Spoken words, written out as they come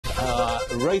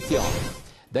Raytheon,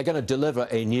 they're going to deliver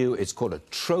a new, it's called a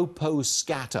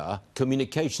Troposcatter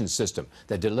communication system.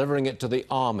 They're delivering it to the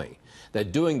Army. They're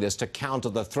doing this to counter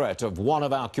the threat of one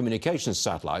of our communications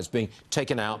satellites being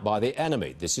taken out by the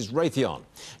enemy. This is Raytheon.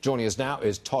 Joining us now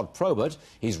is Todd Probert.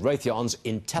 He's Raytheon's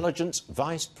Intelligence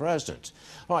Vice President.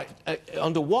 All right,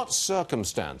 under what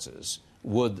circumstances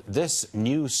would this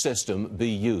new system be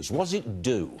used? What does it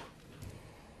do?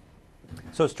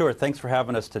 So, Stuart, thanks for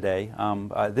having us today.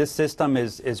 This system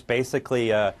is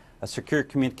basically a secure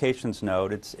communications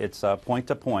node. It's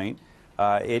point-to-point.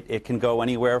 It can go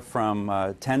anywhere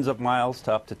from tens of miles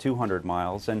to up to 200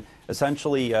 miles. And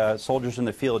essentially, soldiers in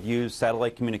the field use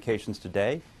satellite communications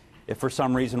today. If for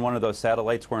some reason one of those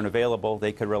satellites weren't available,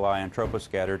 they could rely on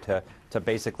Troposcatter to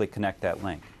basically connect that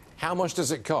link. How much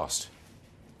does it cost?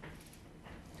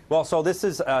 Well, so this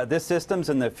system's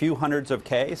in the few hundreds of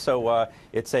K. So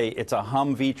it's a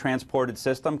Humvee transported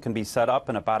system, can be set up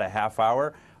in about a half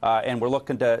hour, and we're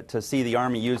looking to see the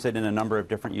Army use it in a number of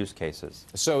different use cases.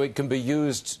 So it can be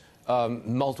used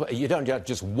multiple. You don't have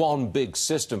just one big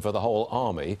system for the whole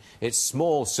Army. It's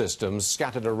small systems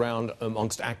scattered around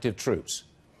amongst active troops.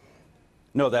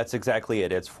 No, that's exactly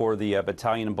it. It's for the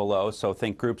battalion and below. So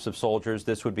think groups of soldiers.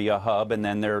 This would be a hub, and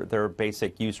then their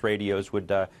basic use radios would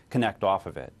connect off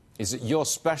of it. Is it your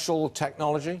special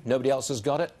technology? Nobody else has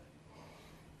got it?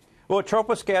 Well,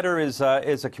 Troposcatter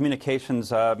is a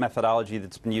communications methodology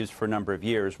that's been used for a number of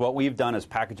years. What we've done is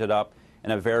package it up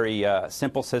in a very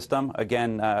simple system.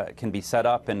 Again, can be set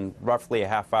up in roughly a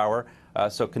half hour,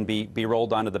 so it can be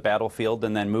rolled onto the battlefield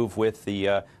and then move with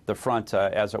the front,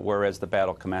 as it were, as the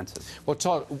battle commences. Well,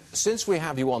 Todd, since we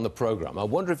have you on the program, I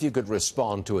wonder if you could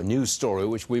respond to a news story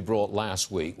which we brought last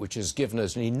week, which has given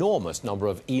us an enormous number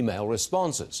of email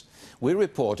responses. We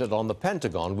reported on the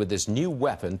Pentagon with this new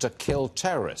weapon to kill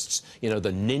terrorists, you know,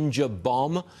 the ninja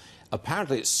bomb.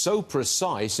 Apparently it's so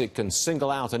precise it can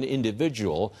single out an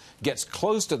individual, gets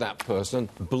close to that person,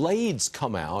 blades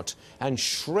come out and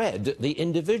shred the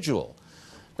individual.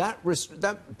 That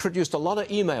produced a lot of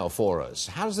email for us.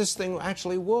 How does this thing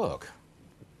actually work?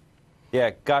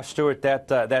 Yeah, gosh, Stuart,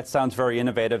 that sounds very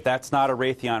innovative. That's not a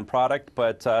Raytheon product,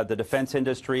 but the defense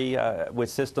industry, with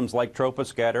systems like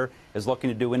Troposcatter, is looking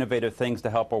to do innovative things to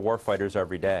help our warfighters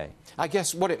every day. I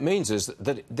guess what it means is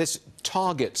that this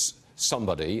targets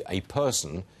somebody, a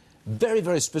person, very,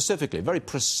 very specifically, very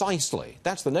precisely.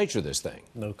 That's the nature of this thing.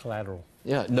 No collateral.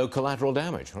 Yeah, no collateral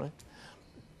damage, right?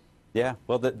 Yeah,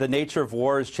 well, the nature of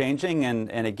war is changing,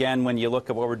 and again, when you look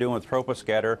at what we're doing with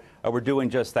Troposcatter, we're doing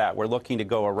just that. We're looking to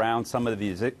go around some of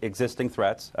these existing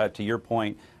threats, to your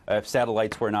point, if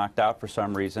satellites were knocked out for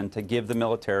some reason, to give the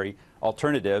military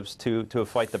alternatives to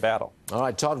fight the battle. All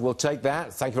right, Todd, we'll take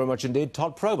that. Thank you very much indeed.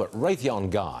 Todd Probert, Raytheon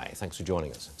guy. Thanks for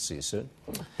joining us. See you soon.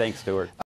 Thanks, Stuart.